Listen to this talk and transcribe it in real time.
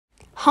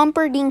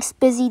Humperdink's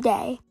busy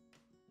day.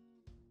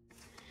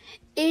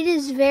 It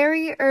is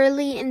very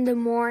early in the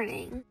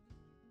morning.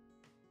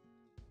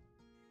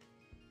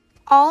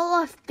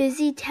 All of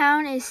Busy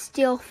Town is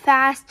still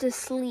fast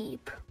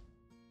asleep.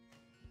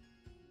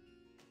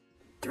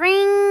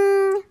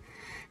 Dring!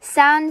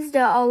 Sounds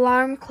the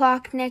alarm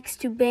clock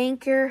next to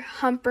Banker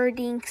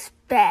Humperdink's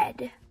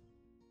bed.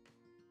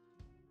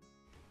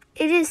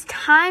 It is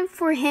time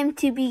for him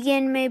to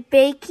begin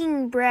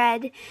baking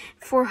bread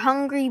for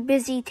hungry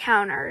Busy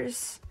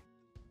Towners.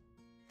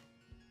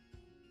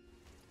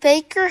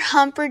 Baker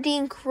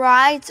Humperdink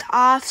rides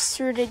off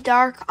through the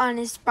dark on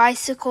his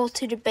bicycle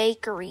to the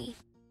bakery.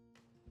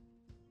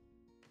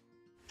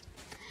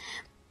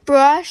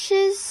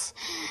 Brushes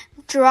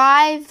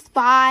drive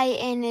by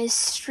in his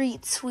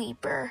street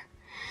sweeper.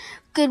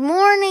 "Good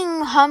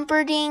morning,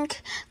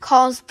 Humperdink,"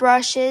 calls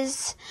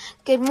Brushes.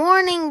 "Good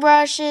morning,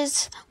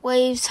 Brushes,"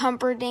 waves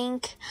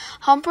Humperdink.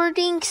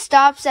 Humperdink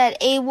stops at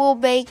Abel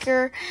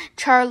Baker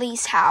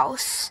Charlie's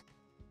house.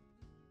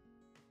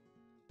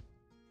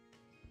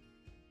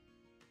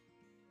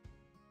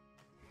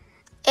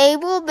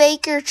 Abel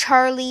Baker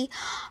Charlie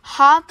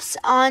hops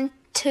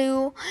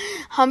onto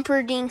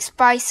Humperdink's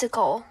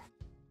bicycle.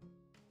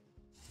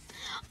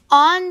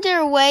 On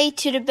their way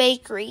to the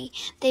bakery,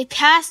 they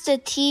pass the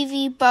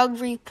TV bug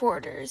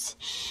reporters.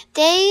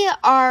 They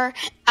are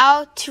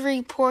out to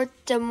report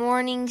the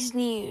morning's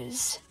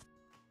news.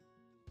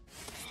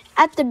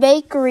 At the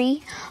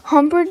bakery,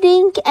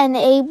 Humperdink and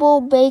Abel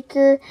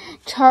Baker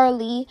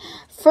Charlie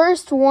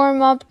first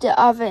warm up the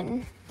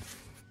oven.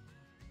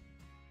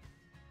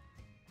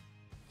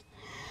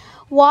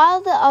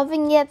 While the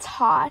oven gets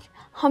hot,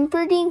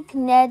 Humperdink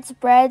kneads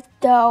bread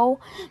dough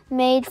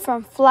made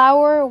from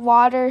flour,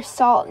 water,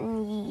 salt,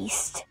 and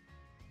yeast.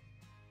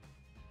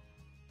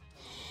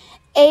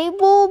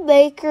 Abel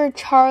Baker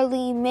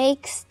Charlie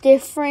makes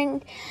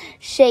different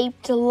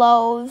shaped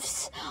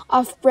loaves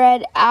of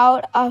bread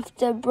out of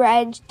the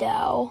bread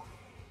dough.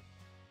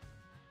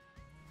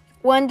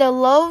 When the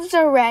loaves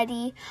are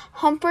ready,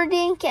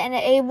 Humperdink and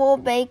Abel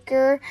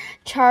Baker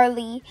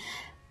Charlie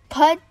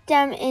put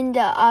them in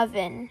the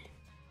oven.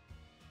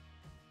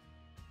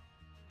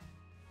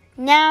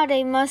 Now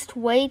they must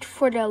wait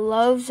for the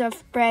loaves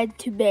of bread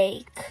to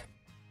bake.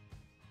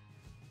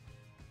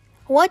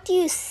 "What do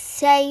you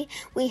say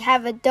we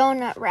have a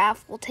donut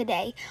raffle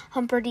today?"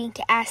 Humperdink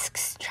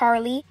asks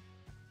Charlie.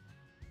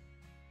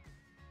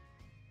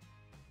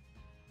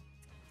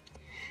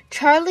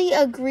 Charlie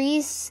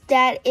agrees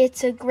that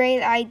it's a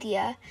great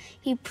idea.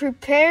 He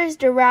prepares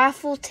the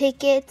raffle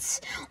tickets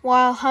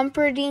while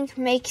Humperdink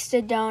makes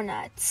the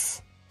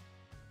donuts.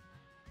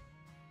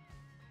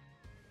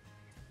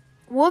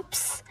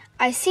 "Whoops!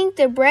 I think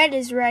the bread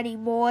is ready,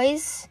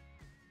 boys."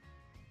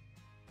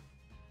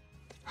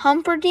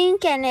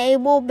 Humperdink and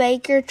Abel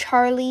Baker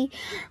Charlie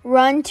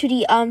run to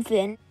the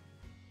oven.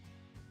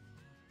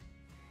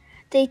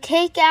 They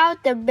take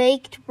out the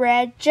baked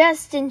bread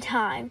just in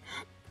time.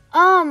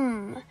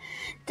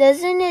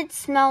 Doesn't it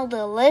smell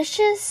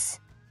delicious?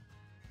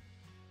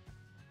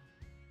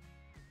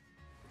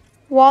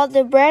 While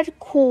the bread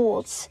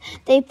cools,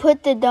 they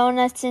put the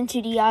donuts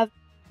into the oven.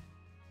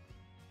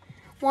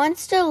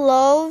 Once the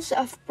loaves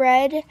of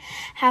bread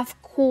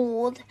have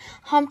cooled,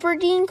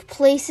 Humperdink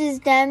places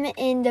them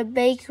in the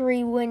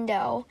bakery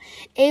window.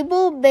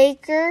 Abel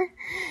Baker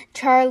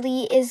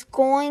Charlie is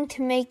going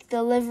to make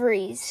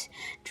deliveries.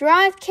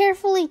 "Drive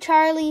carefully,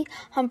 Charlie,"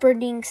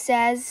 Humperdink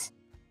says.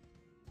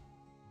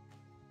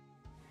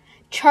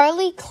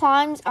 Charlie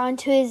climbs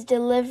onto his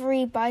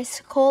delivery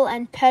bicycle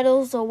and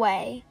pedals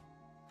away.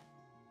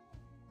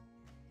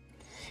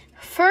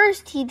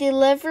 First, he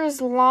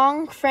delivers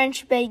long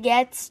French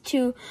baguettes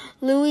to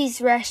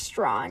Louis's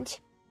restaurant.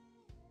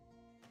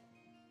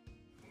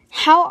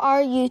 "How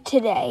are you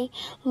today?"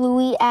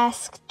 Louis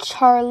asked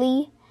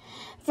Charlie.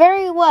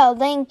 "Very well,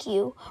 thank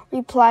you,"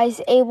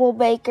 replies Abel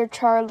Baker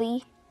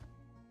Charlie.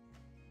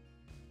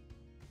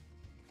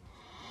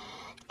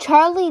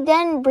 Charlie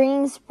then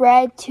brings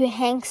bread to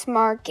Hank's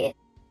market.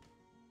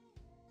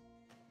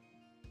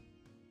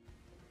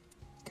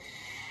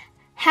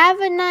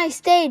 "Have a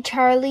nice day,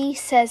 Charlie,"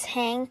 says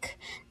Hank.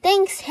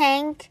 "Thanks,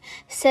 Hank,"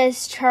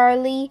 says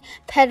Charlie,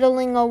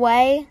 pedaling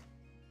away.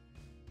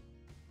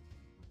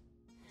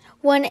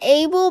 When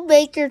Abel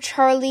Baker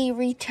Charlie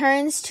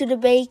returns to the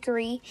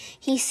bakery,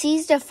 he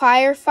sees the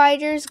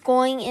firefighters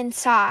going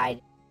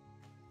inside.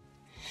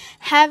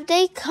 "Have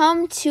they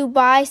come to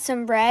buy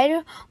some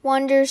bread?"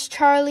 wonders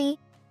Charlie.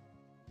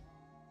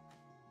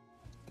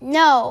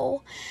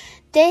 "No.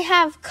 They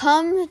have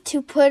come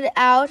to put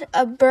out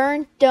a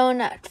burnt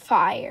donut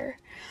fire."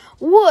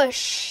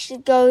 Whoosh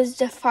goes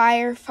the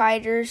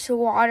firefighter's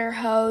water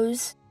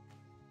hose.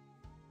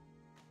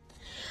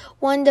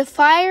 When the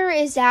fire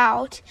is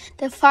out,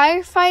 the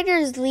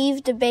firefighters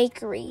leave the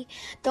bakery.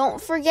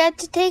 "Don't forget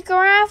to take a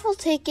raffle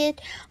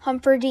ticket,"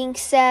 Humperdink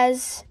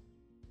says.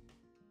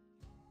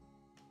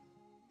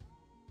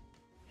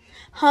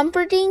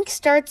 Humperdink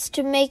starts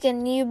to make a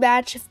new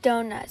batch of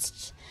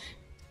donuts.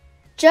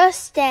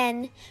 Just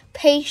then,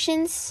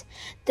 Patience,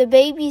 the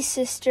baby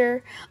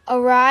sister,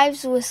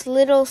 arrives with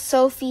little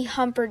Sophie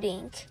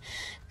Humperdink.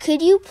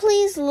 Could you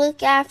please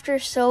look after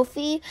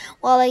Sophie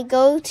while I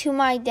go to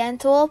my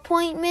dental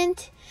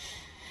appointment?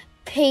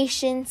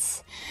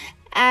 Patience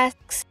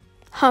asks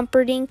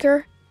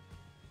Humperdinker.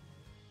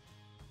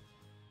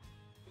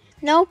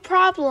 No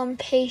problem,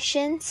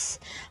 Patience,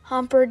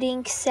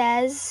 Humperdink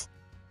says.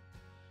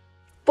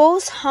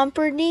 Both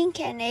Humperdink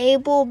and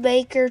Abel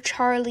Baker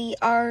Charlie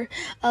are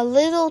a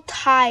little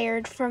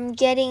tired from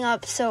getting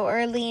up so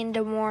early in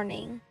the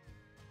morning.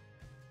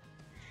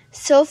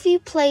 Sophie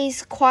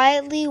plays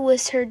quietly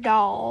with her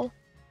doll.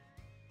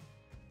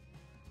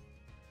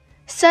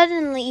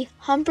 Suddenly,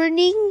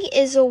 Humperdink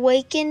is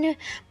awakened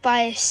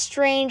by a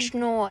strange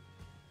noise.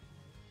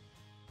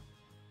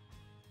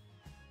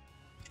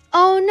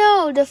 Oh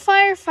no, the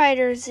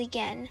firefighters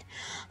again.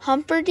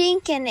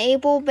 Humperdink and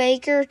Abel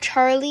Baker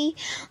Charlie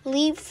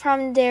leap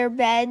from their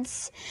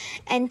beds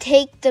and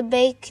take the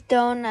baked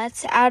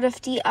donuts out of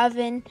the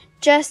oven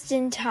just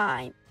in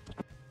time.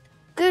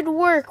 Good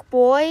work,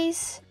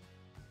 boys.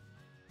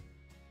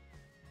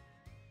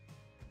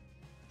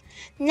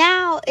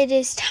 Now it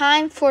is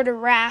time for the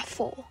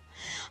raffle.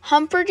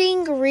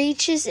 Humperdink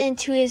reaches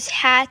into his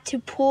hat to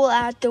pull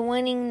out the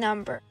winning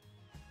number.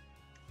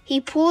 He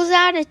pulls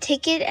out a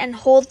ticket and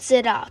holds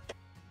it up.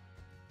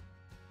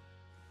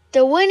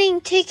 The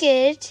winning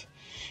ticket,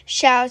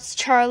 shouts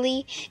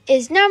Charlie,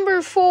 is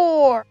number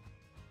 4.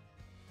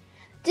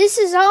 This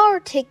is our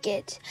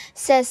ticket,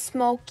 says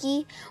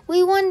Smokey.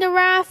 We won the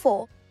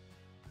raffle.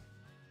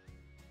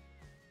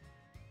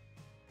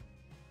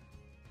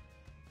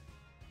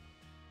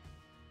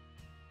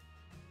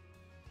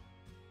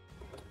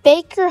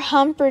 Baker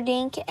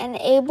Humperdink and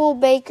Abel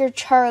Baker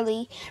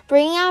Charlie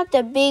bring out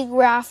the big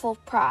raffle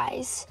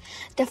prize.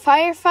 The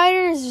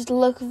firefighters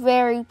look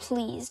very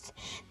pleased.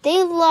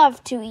 They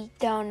love to eat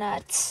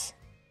donuts.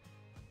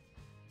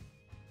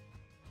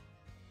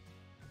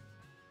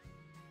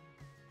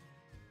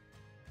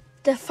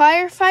 The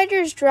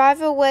firefighters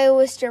drive away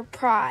with their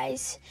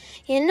prize.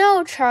 You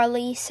know,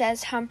 Charlie,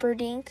 says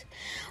Humperdink,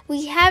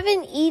 we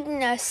haven't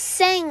eaten a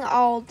thing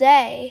all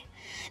day.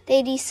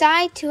 They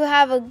decide to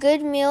have a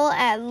good meal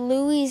at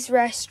Louie's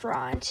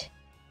restaurant.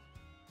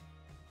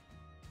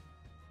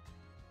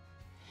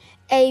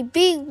 A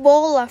big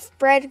bowl of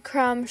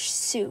breadcrumb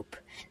soup,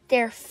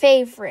 their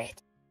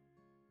favorite.